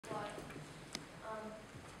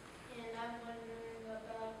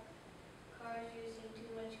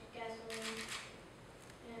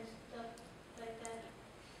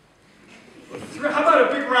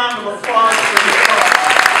round of applause for yourself.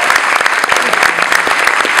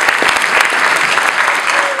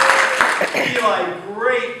 Eli,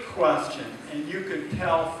 great question. And you can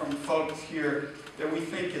tell from folks here that we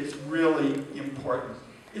think it's really important.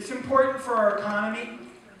 It's important for our economy,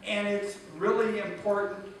 and it's really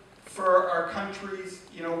important for our country's,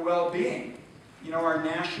 well-being. Our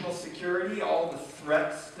national security, all the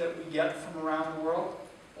threats that we get from around the world.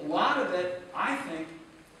 A lot of it, I think,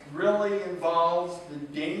 really involves the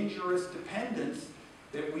dangerous dependence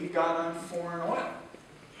that we've got on foreign oil.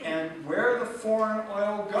 And where the foreign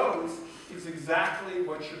oil goes is exactly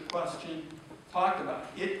what your question talked about.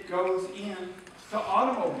 It goes into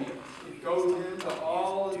automobiles. It goes into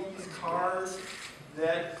all of these cars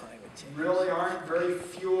that really aren't very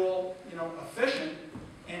fuel, efficient,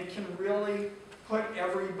 and can really put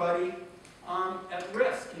everybody at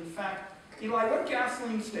risk. In fact, Eli, what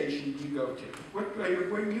gasoline station do you go to?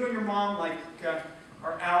 When you and your mom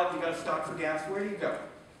are out, you got to stop for gas. Where do you go?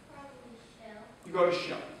 You go to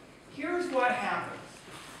Shell. Here's what happens.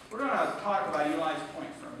 We're going to talk about Eli's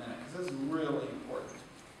point for a minute, because this is really important.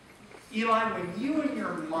 Eli, when you and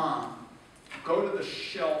your mom go to the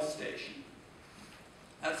Shell station,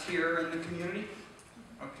 that's here in the community?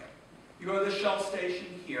 Okay. You go to the Shell station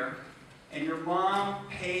here, and your mom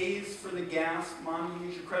pays for the gas. Mom, you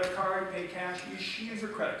use your credit card, pay cash, she uses her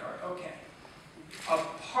credit card. Okay. A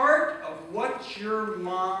part of what your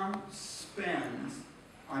mom spends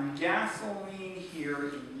on gasoline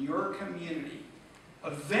here in your community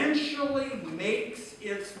eventually makes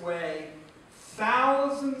its way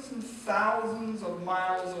thousands and thousands of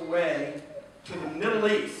miles away to the Middle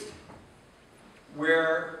East,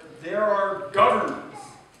 where there are governments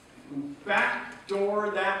who backdoor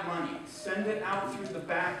that money, send it out through the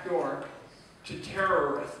back door to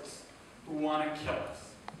terrorists who want to kill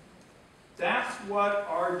us. That's what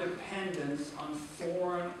our dependence on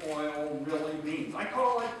foreign oil really means. I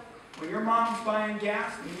call it, when your mom's buying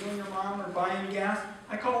gas, when you and your mom are buying gas,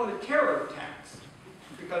 I call it a terror tax,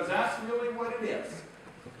 because that's really what it is.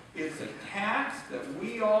 It's a tax that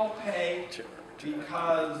we all pay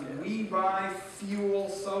because we buy fuel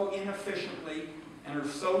so inefficiently and are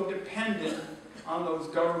so dependent on those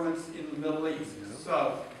governments in the Middle East.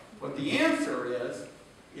 So what the answer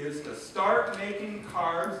is to start making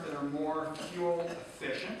cars that are more fuel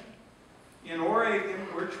efficient. In Oregon,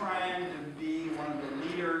 we're trying to be one of the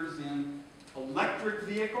leaders in electric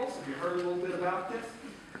vehicles. Have you heard a little bit about this?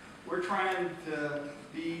 We're trying to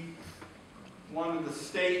be one of the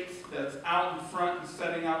states that's out in front and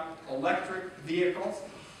setting up electric vehicles.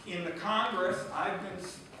 In the Congress, I've been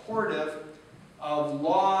supportive of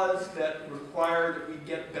laws that require that we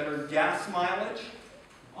get better gas mileage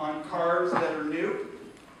on cars that are new.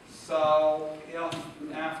 So,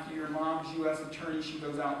 after your mom's U.S. attorney, she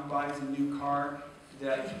goes out and buys a new car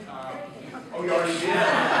that, oh, you already did?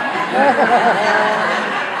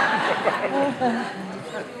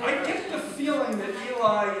 I get the feeling that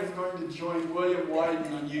Eli is going to join William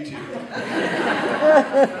Wyden on YouTube.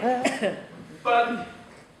 But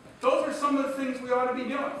those are some of the things we ought to be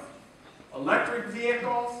doing. Electric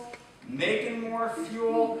vehicles, making more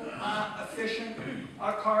fuel efficient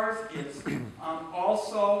cars. It's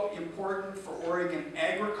also important for Oregon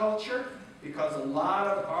agriculture, because a lot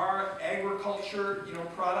of our agriculture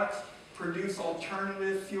products produce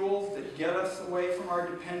alternative fuels that get us away from our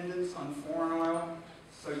dependence on foreign oil.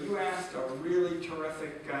 So you asked a really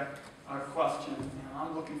terrific question, and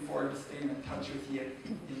I'm looking forward to staying in touch with you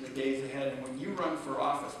in the days ahead. And when you run for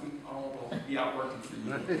office, we all will be out working for you.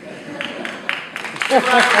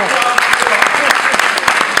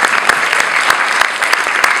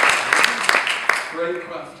 Great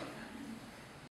question.